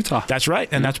filmed in Utah. That's right,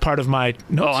 and that's part of my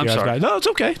notes. Oh, I'm sorry. No, it's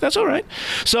okay. That's all right.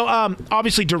 So,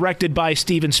 obviously directed by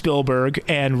Steven Spielberg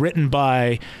and written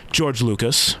by George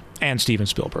Lucas and Steven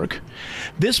Spielberg.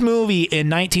 This movie in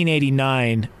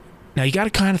 1989... Now, you got to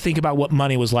kind of think about what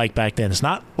money was like back then. It's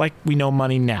not like we know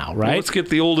money now, right? Well, let's get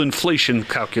the old inflation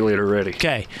calculator ready.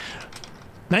 Okay.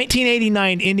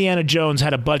 1989, Indiana Jones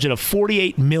had a budget of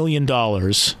 $48 million.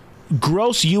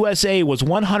 gross USA was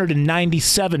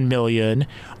 $197 million.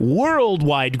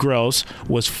 Worldwide gross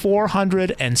was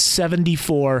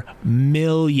 $474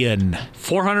 million.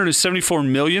 474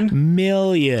 million?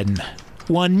 Million.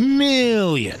 1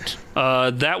 million.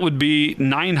 That would be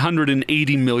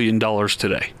 $980 million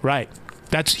today. Right.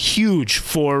 That's huge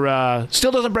for,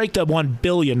 still doesn't break the 1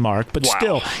 billion mark, but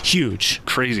still huge.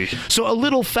 Crazy. So a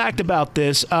little fact about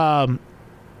this,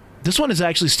 this one is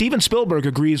actually, Steven Spielberg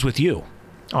agrees with you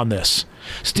on this.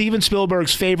 Steven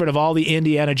Spielberg's favorite of all the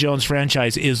Indiana Jones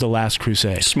franchise is The Last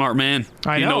Crusade. Smart man.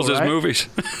 He knows his movies.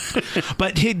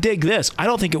 But he'd dig this. I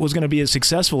don't think it was going to be as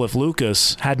successful if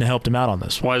Lucas hadn't helped him out on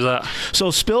this. Why is that?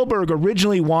 So Spielberg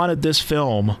originally wanted this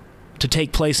film to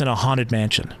take place in a haunted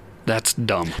mansion. That's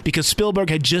dumb. Because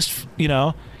Spielberg had just,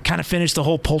 kind of finished the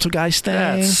whole poltergeist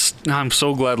thing. I'm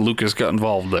so glad Lucas got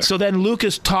involved there. So then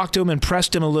Lucas talked to him and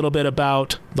pressed him a little bit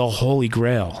about the Holy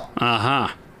Grail. Uh-huh.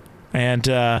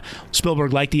 And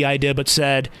Spielberg liked the idea but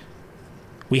said,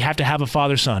 we have to have a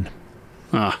father-son.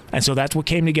 And so that's what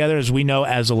came together, as we know,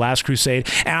 as The Last Crusade.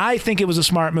 And I think it was a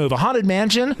smart move. A haunted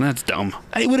mansion? That's dumb.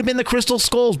 It would have been the Crystal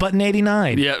Skulls, but in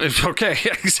 89. Yeah, okay,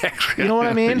 exactly. You know what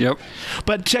I mean? Yep.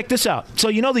 But check this out. So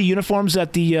you know the uniforms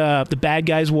that the bad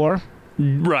guys wore?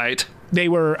 Right. They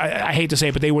were, I hate to say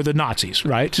it, but they were the Nazis,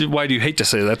 right? Why do you hate to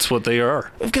say that's what they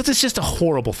are? Because it's just a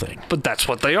horrible thing. But that's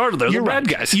what they are. They're the bad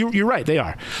guys. You're right, they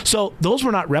are. So those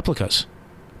were not replicas.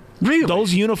 Really?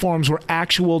 Those uniforms were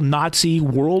actual Nazi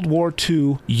World War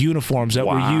II uniforms that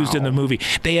were used in the movie.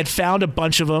 They had found a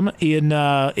bunch of them in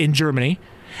Germany,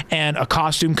 and a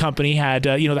costume company had,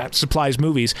 that supplies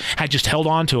movies, had just held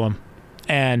on to them.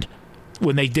 And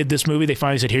when they did this movie, they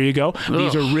finally said, here you go.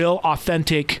 These are real,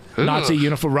 authentic Nazi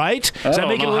uniforms, right? Does that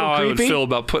make it a little creepy? I would feel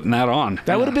about putting that on.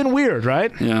 That would have been weird,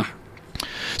 right? Yeah.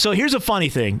 So here's a funny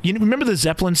thing. You remember the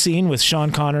Zeppelin scene with Sean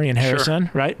Connery and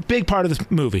Harrison, right? Big part of the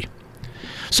movie.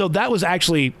 So that was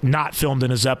actually not filmed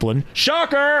in a Zeppelin.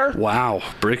 Shocker! Wow,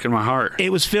 breaking my heart.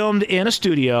 It was filmed in a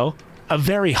studio, a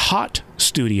very hot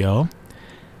studio,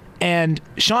 and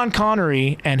Sean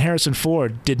Connery and Harrison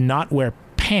Ford did not wear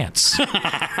pants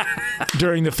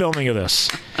during the filming of this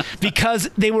because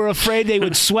they were afraid they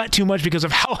would sweat too much because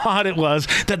of how hot it was,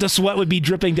 that the sweat would be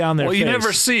dripping down their face. Well, you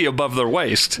never see above their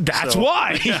waist. That's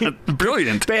why. Yeah,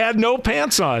 brilliant. They had no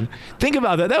pants on. Think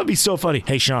about that. That would be so funny.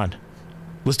 Hey, Sean.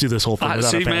 Let's do this whole thing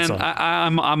without our pants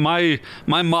on.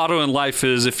 My motto in life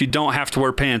is, if you don't have to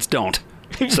wear pants, don't.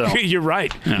 So. You're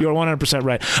right. Yeah. You're 100%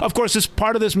 right. Of course, this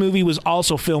part of this movie was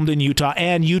also filmed in Utah,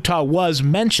 and Utah was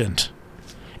mentioned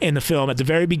in the film at the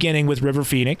very beginning with River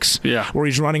Phoenix, where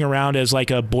he's running around as like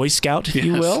a Boy Scout, if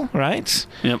you will, right?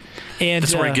 Yep. And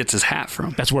that's where he gets his hat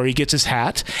from. That's where he gets his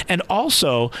hat. And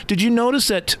also, did you notice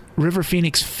that River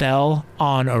Phoenix fell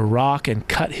on a rock and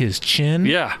cut his chin?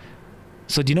 Yeah.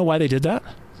 So do you know why they did that?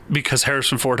 Because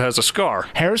Harrison Ford has a scar.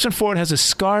 Harrison Ford has a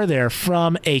scar there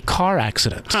from a car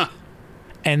accident. Huh.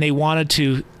 And they wanted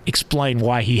to explain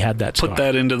why he had that scar. Put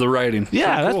that into the writing.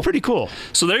 Yeah, that's pretty cool.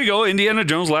 So there you go, Indiana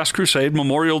Jones Last Crusade,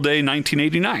 Memorial Day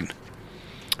 1989.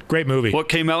 Great movie. What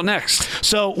came out next?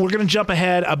 So we're going to jump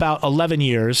ahead about 11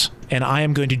 years, and I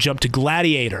am going to jump to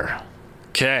Gladiator.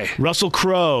 Okay. Russell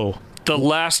Crowe. The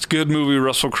last good movie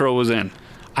Russell Crowe was in.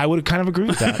 I would kind of agree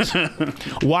with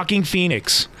that. Joaquin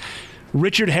Phoenix.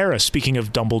 Richard Harris, speaking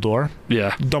of Dumbledore.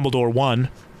 Yeah. Dumbledore 1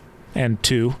 and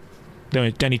 2.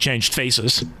 Then he changed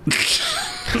faces.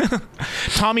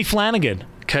 Tommy Flanagan.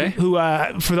 Okay. Who,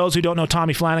 for those who don't know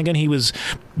Tommy Flanagan, he was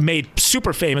made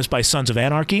super famous by Sons of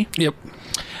Anarchy. Yep.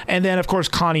 And then, of course,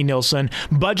 Connie Nielsen.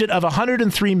 Budget of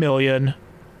 $103 million.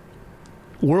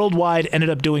 Worldwide ended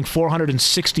up doing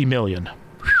 $460 million.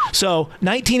 So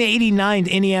 1989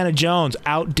 Indiana Jones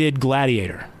outdid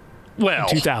Gladiator. Well,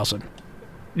 in 2000.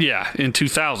 Yeah, in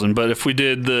 2000. But if we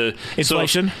did the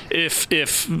inflation, so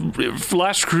if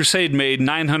Last Crusade made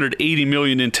 $980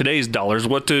 million in today's dollars,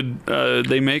 what did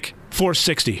they make?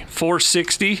 $460.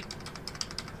 $460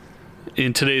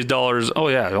 in today's dollars. Oh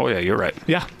yeah, you're right.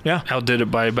 Yeah. Outdid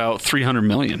it by about $300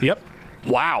 million. Yep.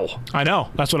 Wow. I know.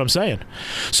 That's what I'm saying.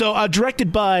 So,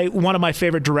 directed by one of my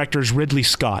favorite directors, Ridley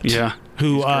Scott. Yeah.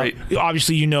 Who,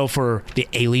 obviously, you know for the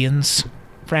Aliens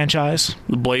franchise.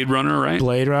 The Blade Runner, right?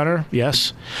 Blade Runner,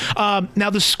 yes.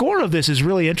 Now, the score of this is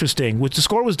really interesting. The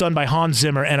score was done by Hans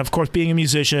Zimmer, and, of course, being a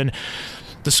musician,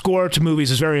 the score to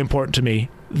movies is very important to me.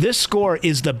 This score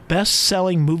is the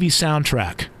best-selling movie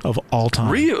soundtrack of all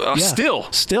time. Really? Yeah.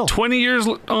 Still. 20 years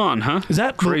on, huh? Is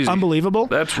that crazy? Unbelievable?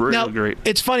 That's really now, great.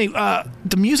 It's funny.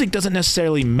 The music doesn't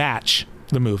necessarily match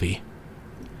the movie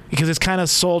because it's kind of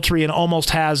sultry and almost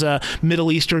has a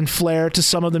Middle Eastern flair to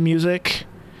some of the music,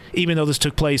 even though this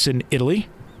took place in Italy.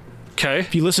 Okay.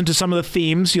 If you listen to some of the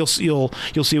themes, you'll see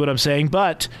what I'm saying.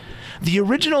 But the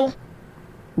original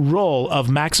role of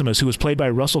Maximus, who was played by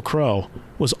Russell Crowe,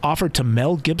 was offered to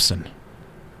Mel Gibson.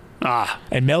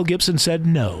 And Mel Gibson said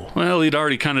no. Well, he'd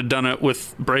already kind of done it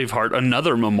with Braveheart,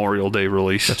 another Memorial Day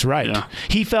release. That's right. Yeah.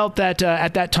 He felt that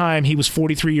at that time he was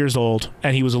 43 years old,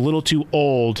 and he was a little too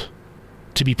old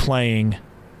to be playing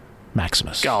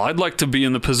Maximus. God, I'd like to be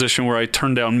in the position where I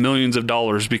turn down millions of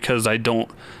dollars because I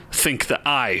don't think that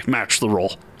I match the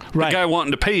role. Right. The guy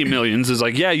wanting to pay you millions is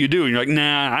like, yeah, you do. And you're like,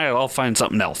 nah, I'll find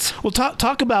something else. Well,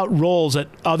 talk about roles that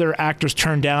other actors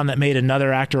turned down that made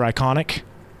another actor iconic.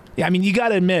 Yeah, I mean, you got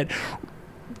to admit,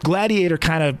 Gladiator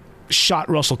kind of shot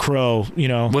Russell Crowe,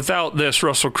 Without this,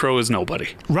 Russell Crowe is nobody.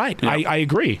 Right. Yeah. I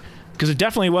agree. Because it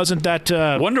definitely wasn't that...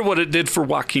 Wonder what it did for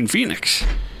Joaquin Phoenix.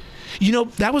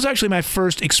 That was actually my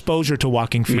first exposure to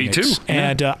Joaquin Phoenix. Me too.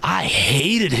 And I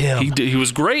hated him. He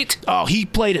was great. Oh, he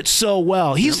played it so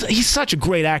well. He's such a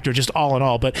great actor, just all in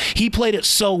all. But he played it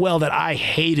so well that I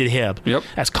hated him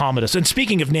as Commodus. And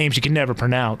speaking of names you can never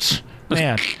pronounce,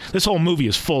 man, this whole movie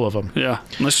is full of them. Yeah,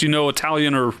 unless you know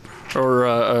Italian or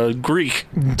Greek.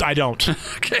 I don't.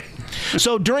 Okay.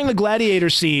 So during the Gladiator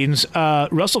scenes,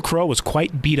 Russell Crowe was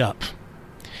quite beat up.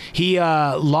 He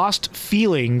lost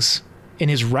feelings in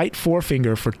his right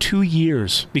forefinger for 2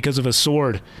 years because of a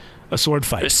sword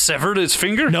fight. It severed his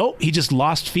finger? No, he just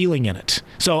lost feeling in it.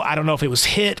 So I don't know if it was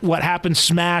hit, what happened,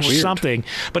 smashed, something,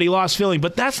 but he lost feeling.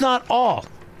 But that's not all.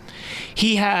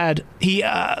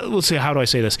 Let's see, how do I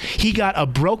say this? He got a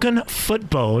broken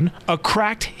foot bone, a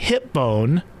cracked hip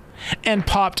bone, and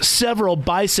popped several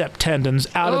bicep tendons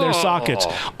out of their sockets,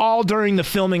 all during the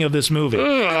filming of this movie.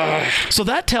 So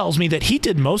that tells me that he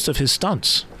did most of his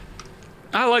stunts.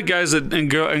 I like guys and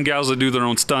gals that do their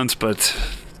own stunts, but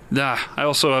I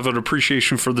also have an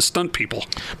appreciation for the stunt people.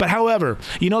 But however,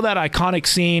 that iconic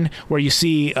scene where you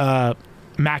see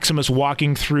Maximus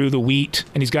walking through the wheat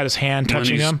and he's got his hand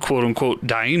touching him? Quote unquote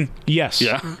dying? Yes.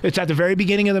 Yeah. It's at the very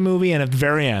beginning of the movie and at the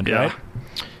very end, right?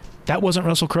 That wasn't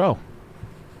Russell Crowe.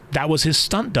 That was his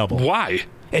stunt double. Why?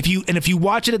 If you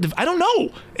watch it I don't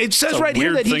know. It says right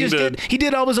here that he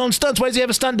did all his own stunts. Why does he have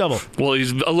a stunt double? Well,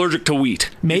 he's allergic to wheat.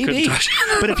 Maybe.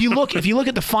 But if you look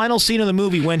at the final scene of the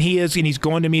movie when he's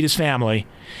going to meet his family,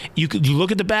 you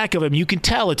look at the back of him, you can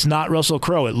tell it's not Russell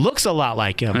Crowe. It looks a lot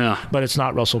like him, but it's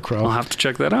not Russell Crowe. I'll have to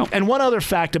check that out. And one other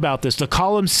fact about this, the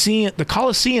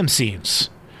Colosseum scenes,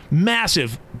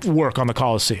 massive work on the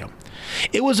Colosseum.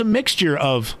 It was a mixture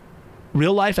of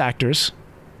real life actors,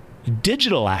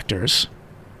 digital actors,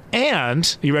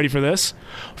 and, you ready for this?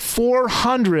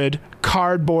 400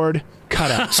 cardboard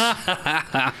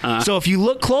cutouts. So if you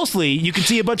look closely, you can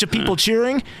see a bunch of people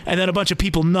cheering and then a bunch of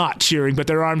people not cheering, but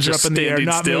their arms are up in the air,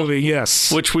 not moving.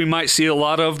 Yes. Which we might see a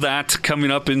lot of that coming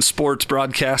up in sports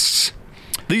broadcasts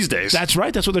these days. That's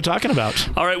right. That's what they're talking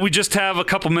about. All right. We just have a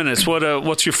couple minutes.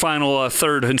 What's your final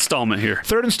third installment here?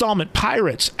 Third installment,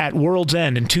 Pirates at World's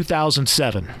End in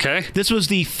 2007. Okay. This was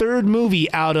the third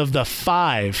movie out of the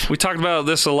 5. We talked about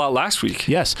this a lot last week.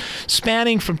 Yes.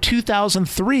 Spanning from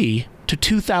 2003 to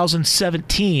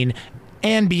 2017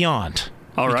 and beyond.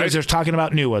 All right. Because they're talking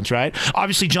about new ones, right?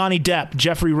 Obviously, Johnny Depp,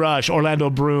 Jeffrey Rush, Orlando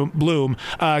Bloom,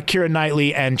 Keira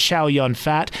Knightley, and Chow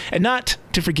Yun-Fat. And not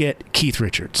to forget Keith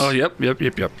Richards. Oh, yep.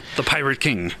 The Pirate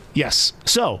King. Yes.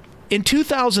 So, in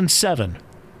 2007,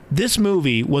 this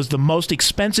movie was the most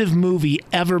expensive movie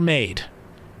ever made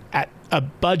at a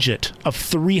budget of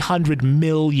 $300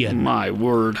 million. My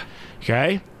word.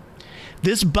 Okay?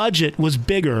 This budget was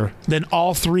bigger than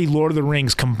all 3 Lord of the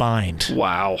Rings combined.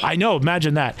 Wow. I know,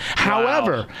 imagine that.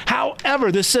 Wow.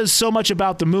 However, this says so much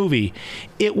about the movie.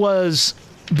 It was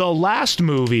the last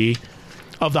movie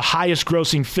of the highest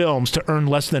grossing films to earn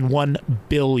less than $1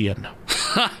 billion.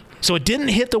 So it didn't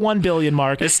hit the $1 billion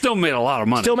mark. It still made a lot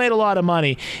of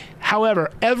money.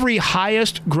 However, every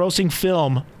highest grossing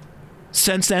film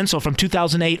since then, so from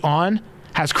 2008 on,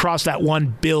 has crossed that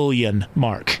 $1 billion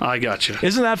mark. I got you.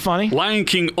 Isn't that funny? Lion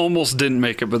King almost didn't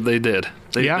make it, but they did.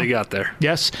 They got there.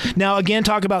 Yes. Now, again,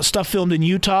 talk about stuff filmed in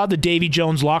Utah. The Davy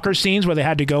Jones locker scenes where they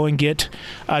had to go and get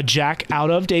Jack out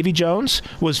of Davy Jones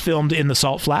was filmed in the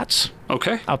Salt Flats.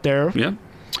 Okay. Out there. Yeah.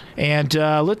 And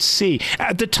let's see.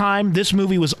 At the time, this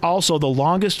movie was also the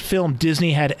longest film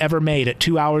Disney had ever made at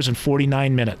 2 hours and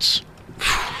 49 minutes.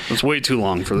 That's way too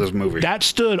long for this movie. That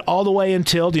stood all the way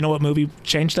until, do you know what movie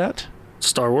changed that?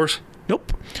 Star Wars?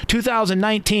 Nope.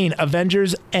 2019,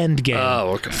 Avengers Endgame.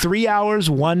 Oh, okay. 3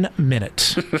 hours, 1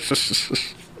 minute.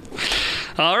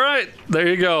 All right. There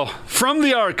you go. From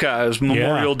the archives,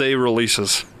 Memorial Day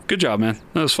releases. Good job, man.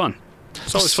 That was fun.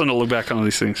 It's always fun to look back on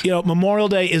these things. Memorial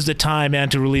Day is the time, man,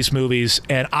 to release movies,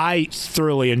 and I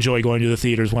thoroughly enjoy going to the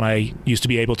theaters when I used to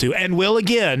be able to, and will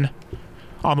again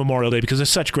on Memorial Day because there's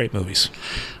such great movies.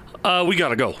 We got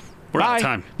to go. We're out of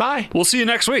time. Bye. We'll see you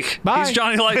next week. Bye. He's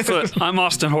Jonni Lightfoot. I'm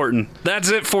Austin Horton. That's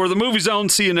it for the Movie Zone.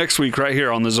 See you next week right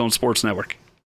here on the Zone Sports Network.